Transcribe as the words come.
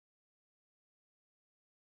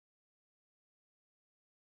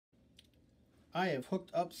I have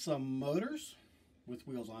hooked up some motors with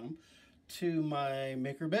wheels on them to my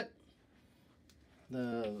Makerbit.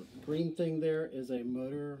 The green thing there is a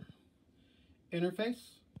motor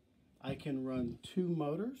interface. I can run 2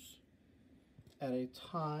 motors at a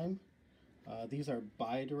time. These are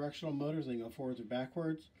bi-directional motors. They go forwards or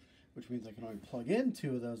backwards, which means I can only plug in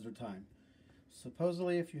 2 of those at a time.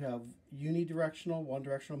 Supposedly, if you have unidirectional,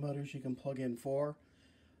 one-directional motors, you can plug in 4.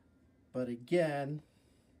 But again,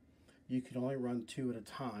 you can only run 2 at a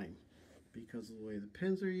time because of the way the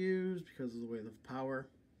pins are used, because of the way the power,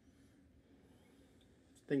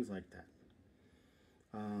 things like that.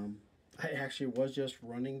 I actually was just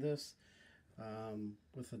running this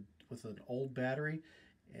with an old battery,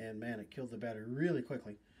 and man, it killed the battery really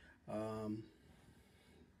quickly.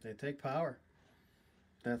 They take power.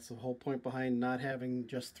 That's the whole point behind not having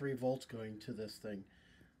just 3 volts going to this thing.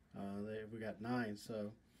 We got 9,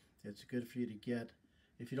 so it's good for you to get.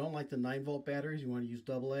 If you don't like the 9-volt batteries, you want to use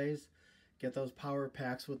AA's, get those power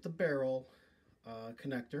packs with the barrel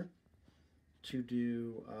connector to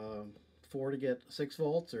do 4 to get 6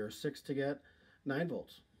 volts or 6 to get 9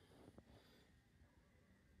 volts.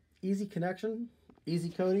 Easy connection, easy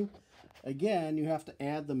coding. Again, you have to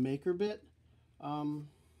add the Makerbit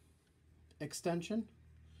extension.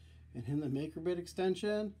 And in the Makerbit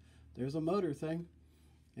extension, there's a motor thing.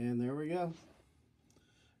 And there we go.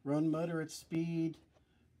 Run motor at speed,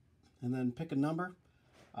 and then pick a number.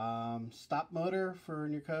 Stop motor for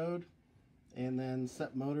in your code, and then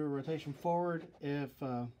set motor rotation forward if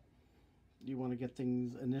you want to get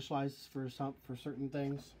things initialized for certain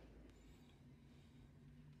things.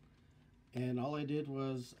 And all I did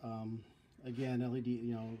was again, LED,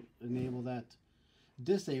 enable that,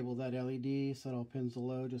 disable that LED, set all pins to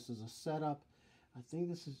low just as a setup. I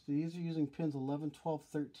think these are using pins 11, 12,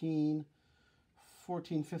 13,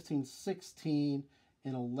 14, 15, 16,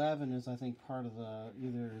 and 11 is, I think, part of the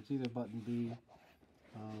either button B.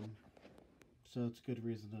 So it's a good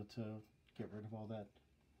reason to get rid of all that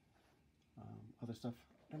other stuff.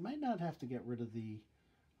 I might not have to get rid of the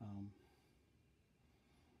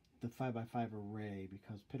 5x5 array,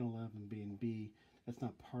 because pin 11 being B, that's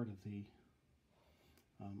not part of the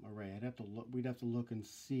array. I'd have to look. We'd have to look and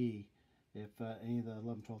see if any of the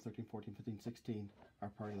 11, 12, 13, 14, 15, 16 are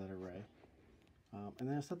part of that array. And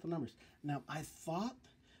then I set the numbers. Now, I thought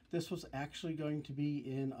this was actually going to be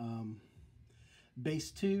in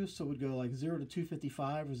base 2, so it would go like 0 to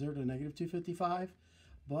 255 or 0 to negative 255.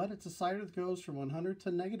 But it's a slider that goes from 100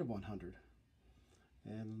 to negative 100.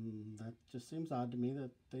 And that just seems odd to me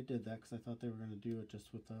that they did that, because I thought they were going to do it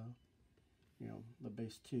just with the, the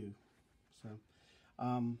base 2. So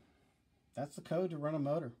that's the code to run a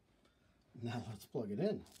motor. Now let's plug it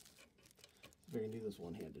in. We're going to do this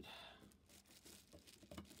one-handed.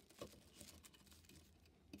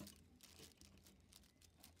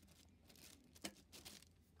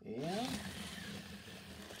 Yeah.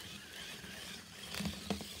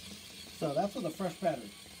 So that's with a fresh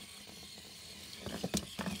battery.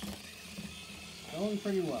 Going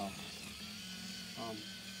pretty well.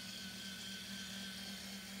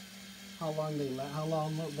 How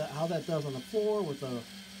that does on the floor with a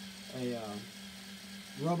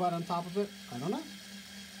robot on top of it, I don't know.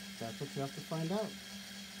 That's what you have to find out.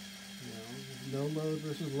 No load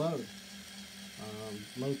versus load.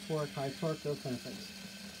 Low torque, high torque, those kind of things.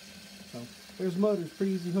 So there's motors,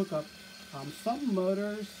 pretty easy hookup. Some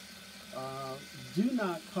motors do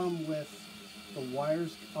not come with the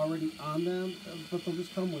wires already on them, but they'll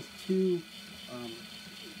just come with 2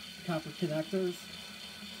 copper connectors.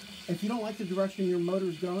 If you don't like the direction your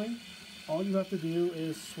motor's going, all you have to do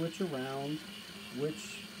is switch around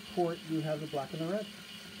which port you have the black and the red.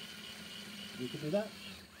 You can do that.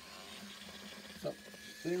 So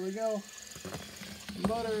there we go.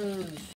 Motors.